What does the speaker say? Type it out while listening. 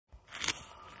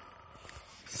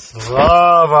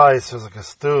Slava Isusa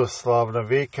Christus, Slava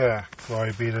Navika.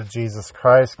 Glory be to Jesus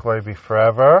Christ, glory be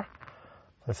forever.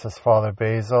 This is Father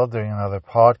Basil doing another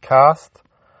podcast,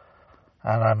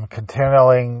 and I'm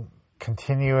continuing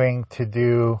to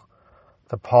do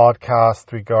the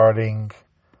podcast regarding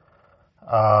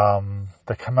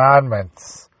the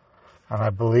commandments, and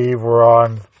I believe we're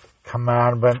on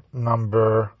commandment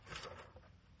number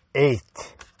 8.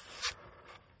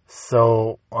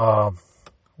 So,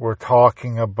 we're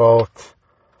talking about,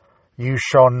 you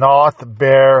shall not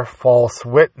bear false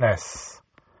witness.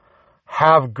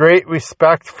 Have great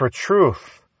respect for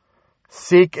truth.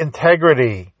 Seek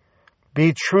integrity.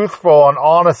 Be truthful and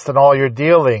honest in all your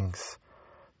dealings.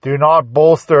 Do not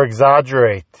boast or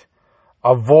exaggerate.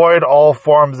 Avoid all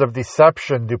forms of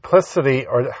deception, duplicity,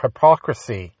 or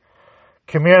hypocrisy.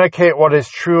 Communicate what is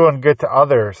true and good to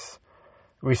others.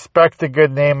 Respect the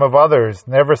good name of others.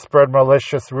 Never spread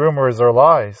malicious rumors or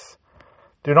lies.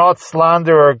 Do not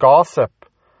slander or gossip.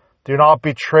 Do not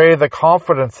betray the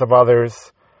confidence of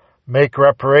others. Make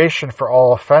reparation for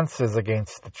all offenses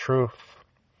against the truth.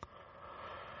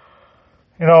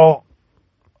 You know,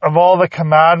 of all the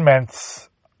commandments,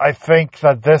 I think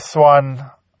that this one,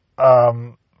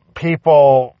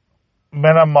 people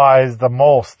minimize the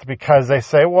most because they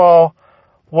say, well,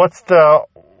 what's the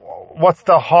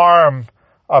harm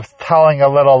of telling a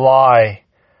little lie?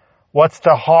 What's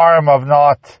the harm of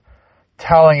not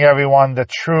telling everyone the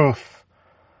truth?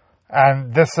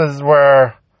 And this is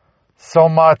where so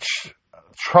much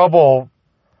trouble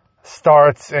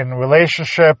starts in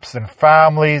relationships and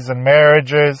families and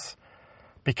marriages,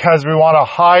 because we want to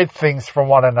hide things from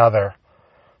one another.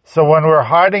 So when we're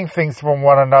hiding things from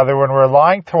one another, when we're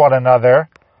lying to one another,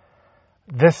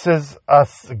 this is a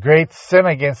great sin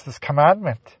against this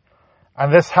commandment.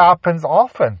 And this happens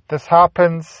often. This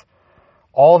happens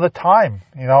all the time,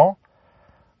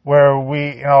 where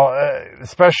we,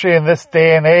 especially in this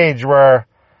day and age where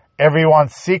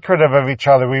everyone's secretive of each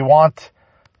other. We want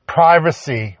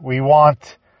privacy. We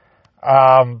want,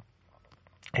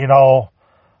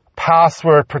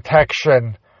 password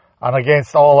protection and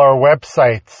against all our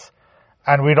websites.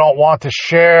 And we don't want to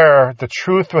share the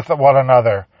truth with one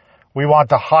another. We want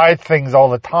to hide things all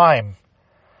the time.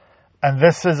 And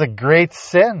this is a great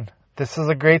sin. This is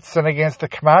a great sin against the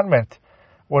commandment.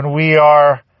 When we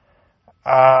are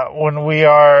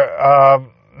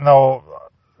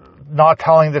not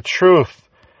telling the truth,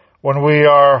 when we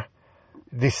are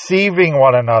deceiving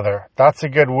one another. That's a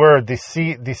good word,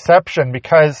 deception,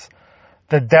 because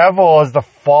the devil is the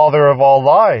father of all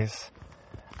lies.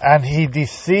 And he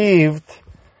deceived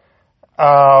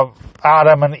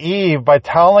Adam and Eve by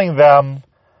telling them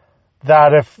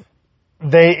that if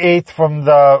they ate from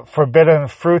the forbidden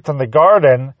fruit in the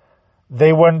garden,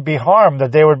 they wouldn't be harmed,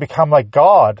 that they would become like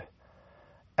God.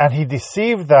 And he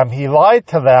deceived them. He lied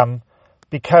to them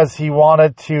because he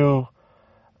wanted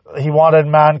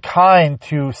mankind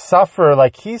to suffer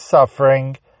like he's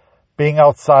suffering, being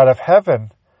outside of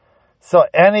heaven. So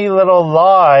any little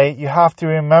lie, you have to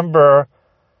remember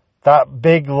that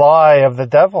big lie of the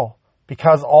devil,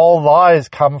 because all lies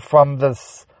come from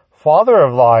this father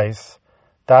of lies.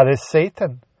 That is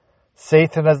Satan.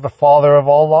 Satan is the father of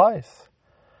all lies.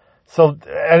 So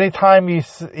anytime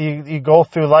you go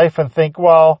through life and think,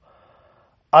 well,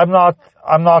 I'm not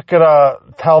gonna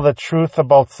tell the truth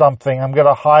about something. I'm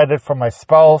gonna hide it from my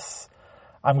spouse.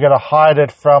 I'm gonna hide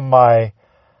it from my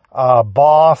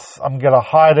boss. I'm gonna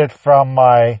hide it from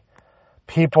my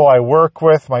people I work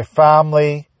with, my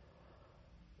family.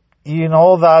 You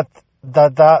know that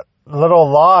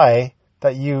little lie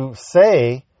that you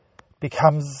say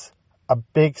becomes a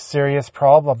big, serious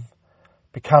problem.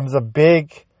 Becomes a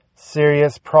big,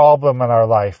 serious problem in our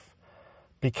life,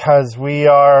 because we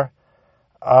are,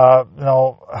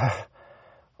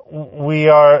 we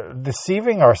are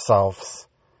deceiving ourselves.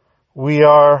 We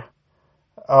are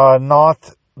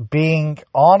not being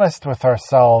honest with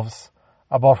ourselves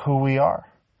about who we are.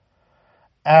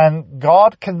 And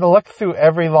God can look through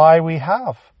every lie we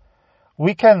have.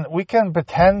 We can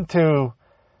pretend to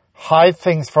hide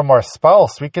things from our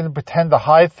spouse. We can pretend to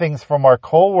hide things from our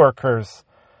co-workers,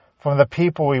 from the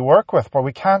people we work with, but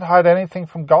we can't hide anything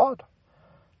from God.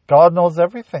 God knows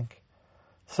everything.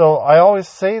 So I always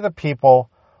say to people,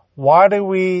 what are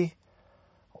we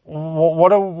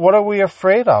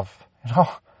afraid of?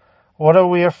 What are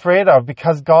we afraid of?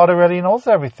 Because God already knows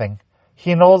everything.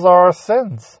 He knows our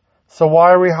sins. So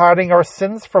why are we hiding our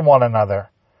sins from one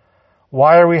another?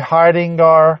 Why are we hiding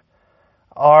our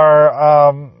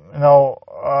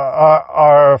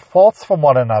faults from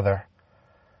one another?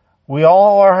 We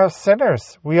all are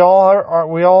sinners. We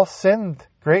all sinned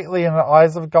greatly in the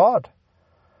eyes of God.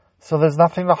 So there's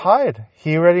nothing to hide.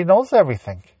 He already knows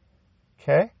everything.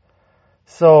 Okay?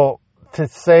 So to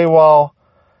say, well,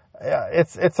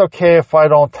 it's okay if I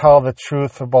don't tell the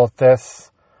truth about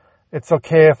this. It's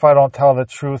okay if I don't tell the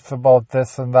truth about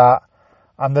this and that.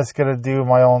 I'm just going to do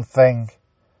my own thing.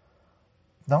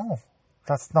 No,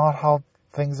 that's not how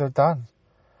things are done.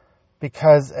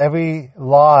 Because every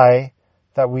lie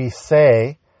that we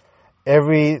say,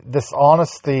 every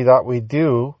dishonesty that we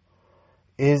do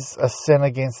is a sin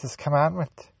against His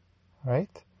commandment, right?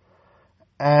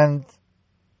 And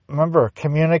remember,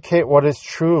 communicate what is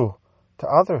true to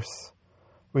others.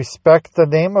 Respect the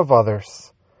name of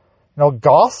others.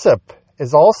 Gossip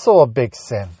is also a big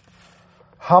sin.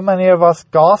 How many of us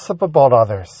gossip about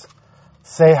others?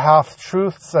 Say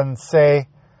half-truths and say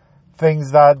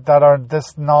things that are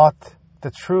just not the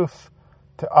truth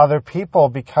to other people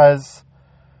because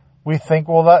we think,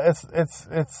 well,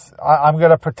 I'm going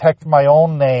to protect my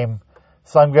own name,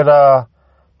 so I'm going to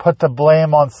put the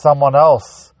blame on someone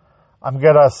else. I'm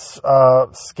going to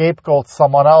scapegoat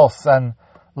someone else and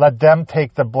let them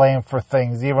take the blame for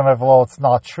things, even if, well, it's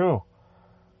not true.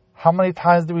 How many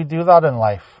times do we do that in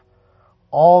life?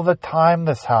 All the time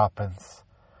this happens.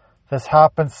 This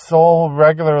happens so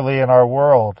regularly in our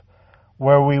world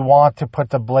where we want to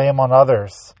put the blame on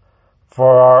others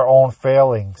for our own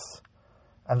failings.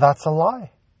 And that's a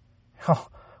lie.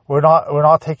 We're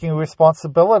not taking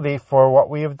responsibility for what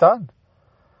we have done.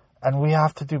 And we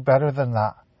have to do better than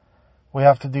that. We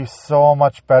have to do so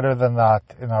much better than that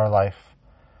in our life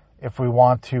if we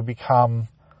want to become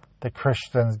the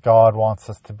Christians God wants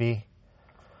us to be.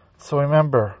 So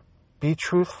remember, be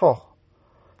truthful.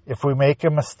 If we make a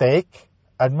mistake,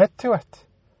 admit to it.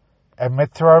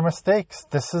 Admit to our mistakes.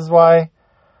 This is why,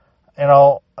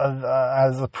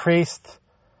 as a priest,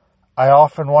 I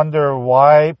often wonder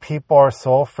why people are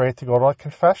so afraid to go to a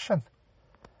confession.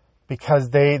 Because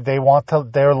they're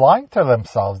lying to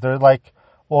themselves. They're like,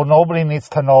 well, nobody needs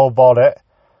to know about it.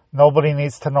 Nobody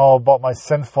needs to know about my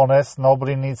sinfulness.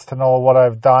 Nobody needs to know what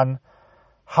I've done.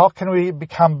 How can we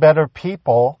become better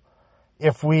people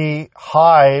if we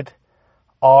hide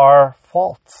our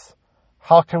faults?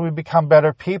 How can we become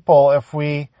better people if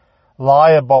we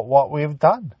lie about what we've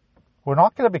done? We're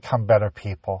not going to become better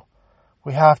people.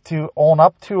 We have to own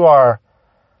up to our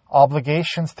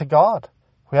obligations to God.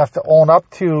 We have to own up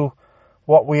to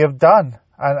what we have done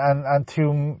and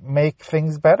to make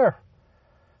things better.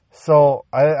 So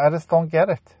I just don't get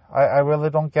it. I really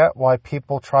don't get why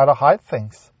people try to hide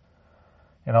things.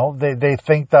 They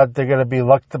think that they're going to be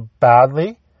looked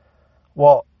badly.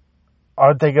 Well,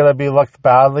 aren't they going to be looked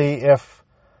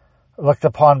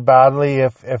upon badly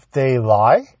if they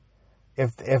lie?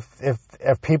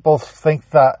 If people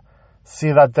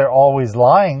see that they're always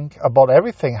lying about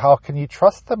everything, how can you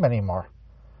trust them anymore?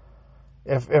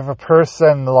 If a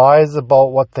person lies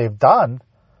about what they've done,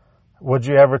 would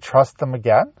you ever trust them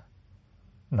again?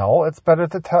 No, it's better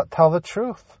to tell the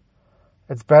truth.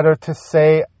 It's better to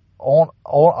say,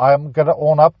 I'm going to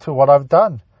own up to what I've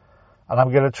done, and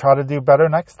I'm going to try to do better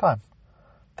next time.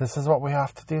 This is what we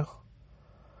have to do.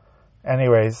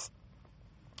 Anyways,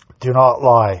 do not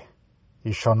lie.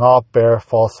 You shall not bear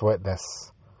false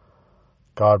witness.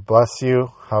 God bless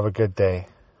you. Have a good day.